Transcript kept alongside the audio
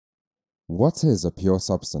What is a pure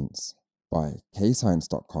substance? By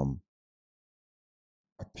KayScience.com.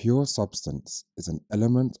 A pure substance is an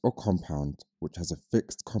element or compound which has a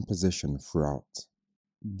fixed composition throughout.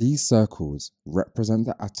 These circles represent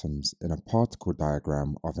the atoms in a particle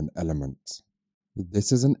diagram of an element.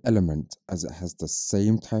 This is an element as it has the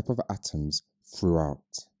same type of atoms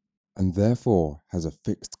throughout, and therefore has a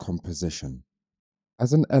fixed composition.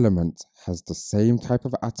 As an element has the same type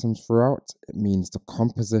of atoms throughout, it means the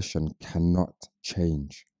composition cannot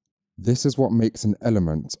change. This is what makes an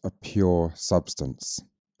element a pure substance.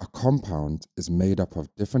 A compound is made up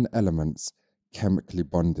of different elements chemically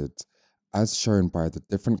bonded, as shown by the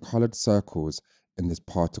different colored circles in this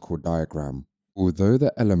particle diagram. Although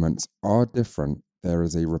the elements are different, there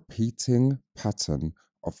is a repeating pattern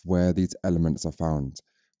of where these elements are found.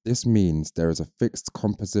 This means there is a fixed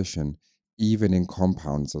composition even in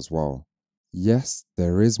compounds as well. Yes,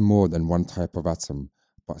 there is more than one type of atom,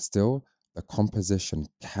 but still the composition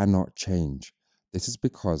cannot change. This is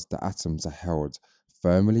because the atoms are held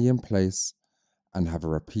firmly in place and have a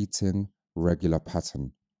repeating regular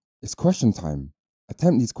pattern. It's question time.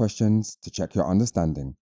 Attempt these questions to check your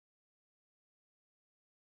understanding.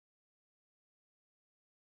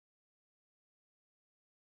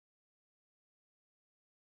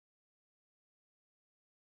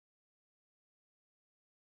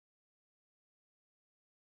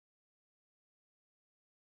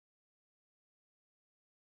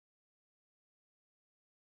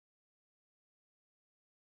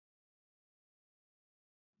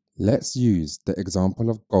 Let's use the example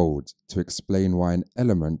of gold to explain why an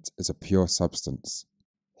element is a pure substance.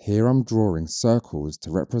 Here I'm drawing circles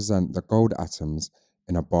to represent the gold atoms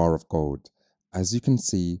in a bar of gold. As you can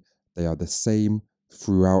see, they are the same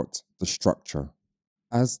throughout the structure.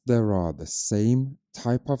 As there are the same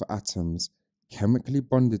type of atoms chemically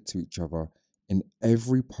bonded to each other in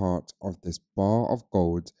every part of this bar of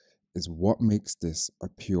gold is what makes this a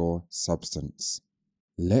pure substance.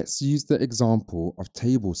 Let's use the example of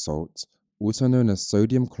table salt, also known as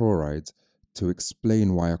sodium chloride, to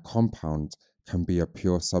explain why a compound can be a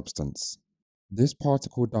pure substance. This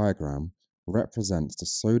particle diagram represents the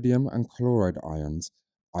sodium and chloride ions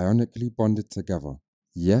ionically bonded together.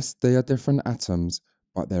 Yes, they are different atoms,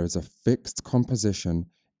 but there is a fixed composition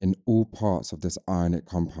in all parts of this ionic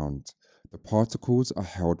compound. The particles are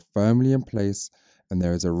held firmly in place, and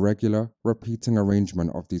there is a regular, repeating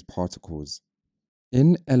arrangement of these particles.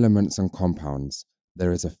 In elements and compounds,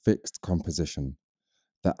 there is a fixed composition.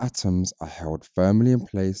 The atoms are held firmly in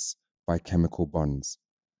place by chemical bonds.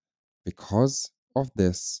 Because of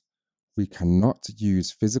this, we cannot use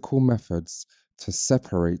physical methods to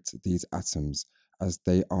separate these atoms as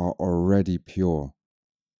they are already pure.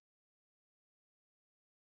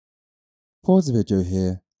 Pause the video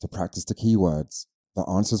here to practice the keywords. The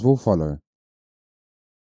answers will follow.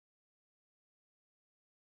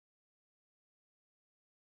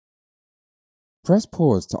 Press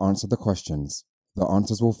pause to answer the questions. The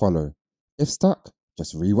answers will follow. If stuck,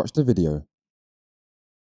 just rewatch the video.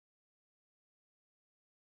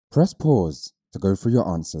 Press pause to go through your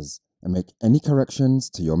answers and make any corrections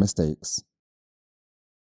to your mistakes.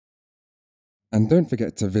 And don't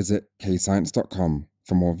forget to visit KayScience.com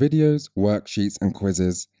for more videos, worksheets and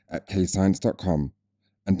quizzes at KayScience.com.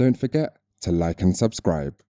 And don't forget to like and subscribe.